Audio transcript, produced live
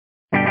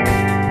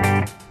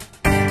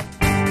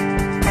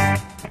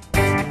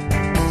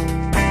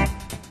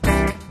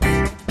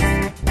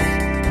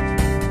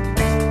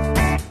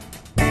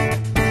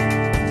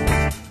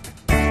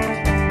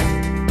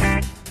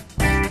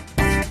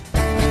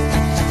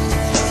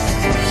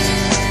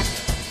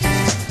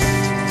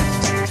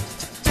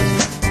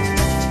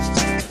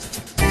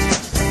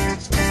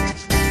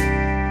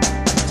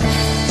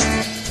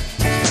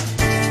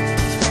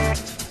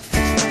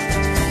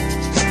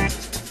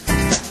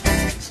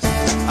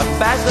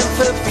battling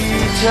for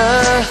Peter.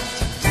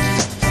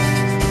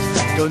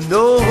 Don't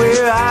know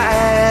where I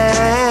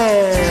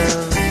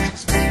am,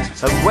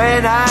 and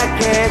when I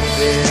get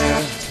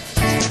there,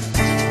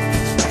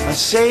 I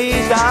say,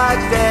 God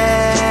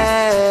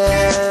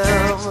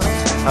damn,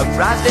 I'm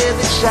right there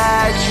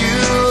beside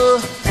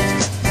you,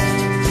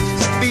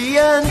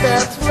 beyond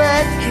that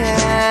flat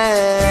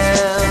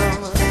cam.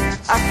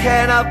 I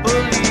cannot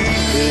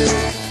believe it.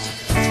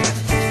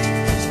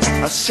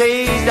 I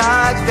say,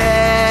 God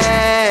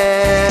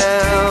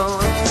damn,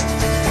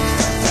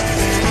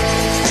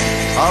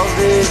 all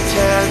the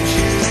times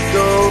you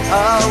go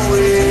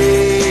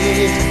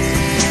away,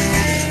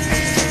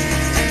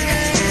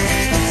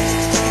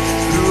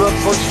 through a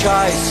forced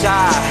choice I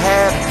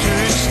have to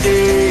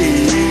stay.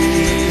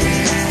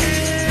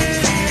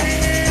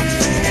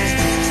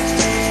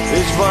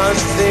 There's one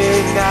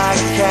thing I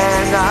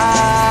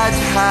cannot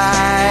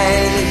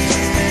hide,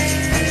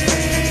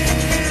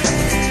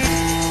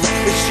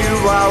 it's you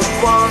I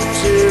want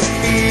to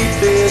be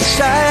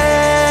beside.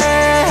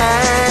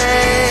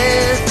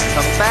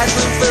 I'm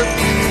battling for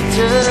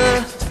Peter,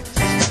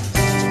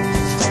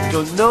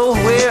 don't know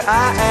where I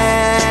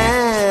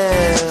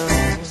am,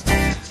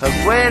 and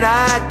when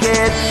I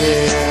get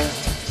there,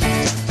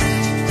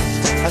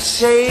 I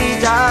say,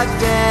 God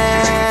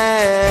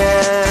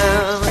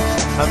damn,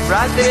 I'm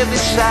right there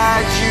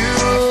beside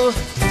you,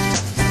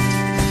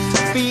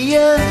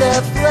 beyond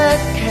that flat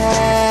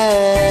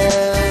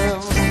cam.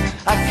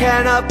 I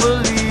cannot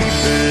believe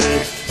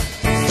it.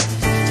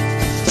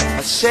 I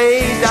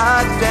say,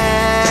 God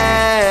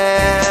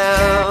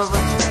damn,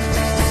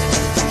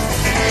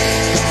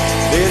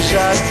 there's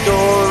a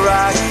door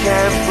I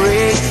can't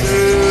break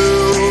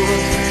through,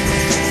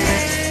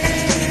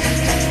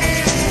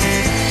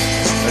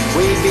 and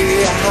way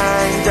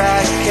behind I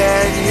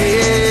can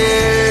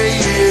hear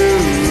you.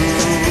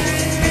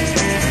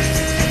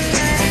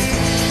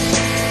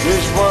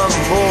 There's one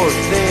more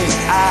thing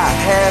I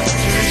have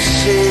to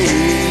say,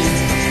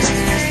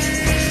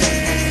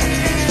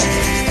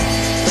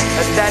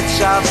 and that's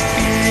our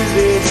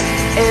feeling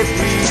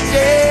every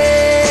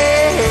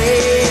day.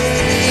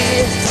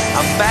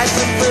 I'm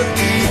battling for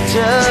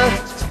Peter,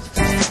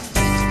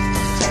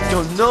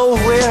 don't know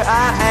where I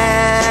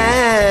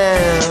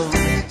am,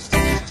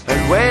 and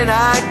when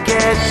I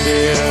get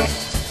there,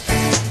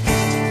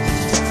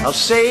 I'll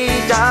say,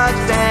 God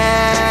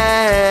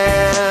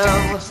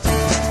damn,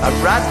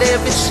 I'm right there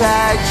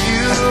beside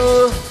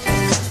you,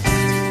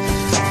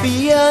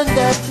 beyond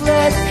that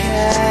flat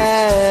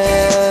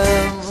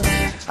cam.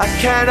 I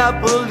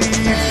cannot believe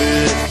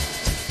it.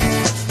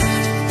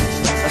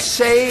 I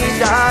say,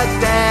 God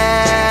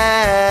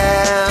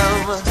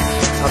damn,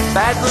 I'm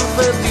battling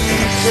for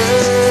Peter.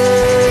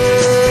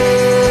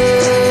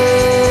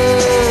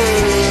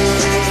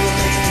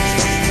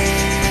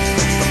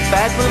 I'm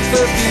battling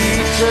for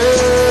Peter.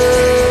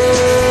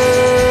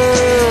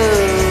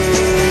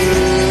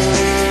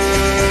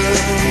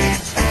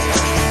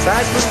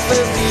 Battling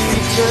for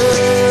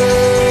Peter.